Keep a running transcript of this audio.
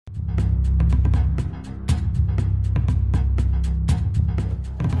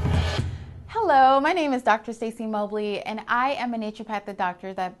Hello, my name is Dr. Stacy Mobley, and I am a naturopathic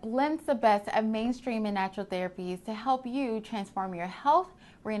doctor that blends the best of mainstream and natural therapies to help you transform your health,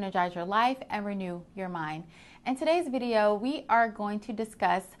 re-energize your life, and renew your mind. In today's video, we are going to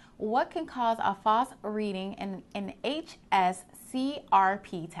discuss what can cause a false reading in an hs-CRP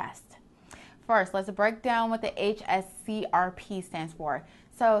test. First, let's break down what the hs-CRP stands for.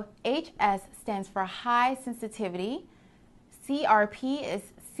 So HS stands for high sensitivity. CRP is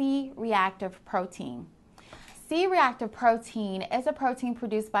C-reactive protein. C-reactive protein is a protein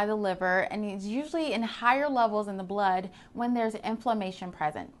produced by the liver and is usually in higher levels in the blood when there's inflammation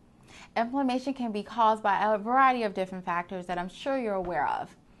present. Inflammation can be caused by a variety of different factors that I'm sure you're aware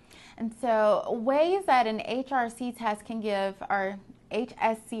of. And so ways that an HRC test can give, or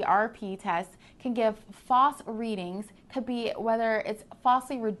hs-CRP test can give false readings could be whether it's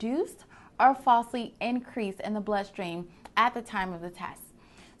falsely reduced or falsely increased in the bloodstream at the time of the test.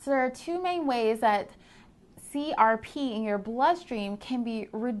 So there are two main ways that CRP in your bloodstream can be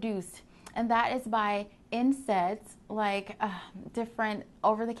reduced, and that is by NSAIDs, like different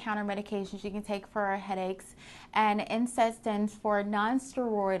over-the-counter medications you can take for headaches, and NSAID stands for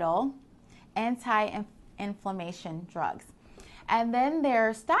non-steroidal anti-inflammation drugs. And then there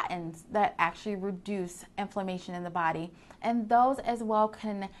are statins that actually reduce inflammation in the body, and those as well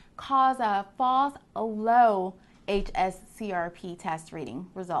can cause a false low hs-CRP test reading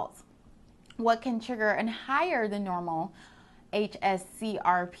results. What can trigger a higher than normal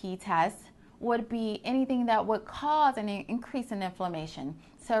hs-CRP test would be anything that would cause an increase in inflammation.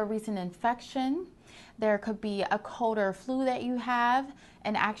 So a recent infection, there could be a cold or flu that you have,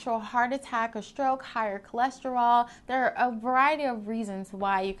 an actual heart attack or stroke, higher cholesterol. There are a variety of reasons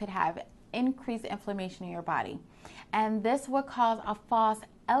why you could have increased inflammation in your body. And this would cause a false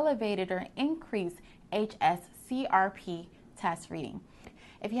elevated or increased hs-CRP test reading.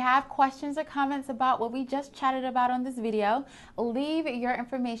 If you have questions or comments about what we just chatted about on this video, leave your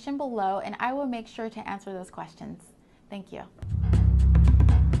information below and I will make sure to answer those questions. Thank you.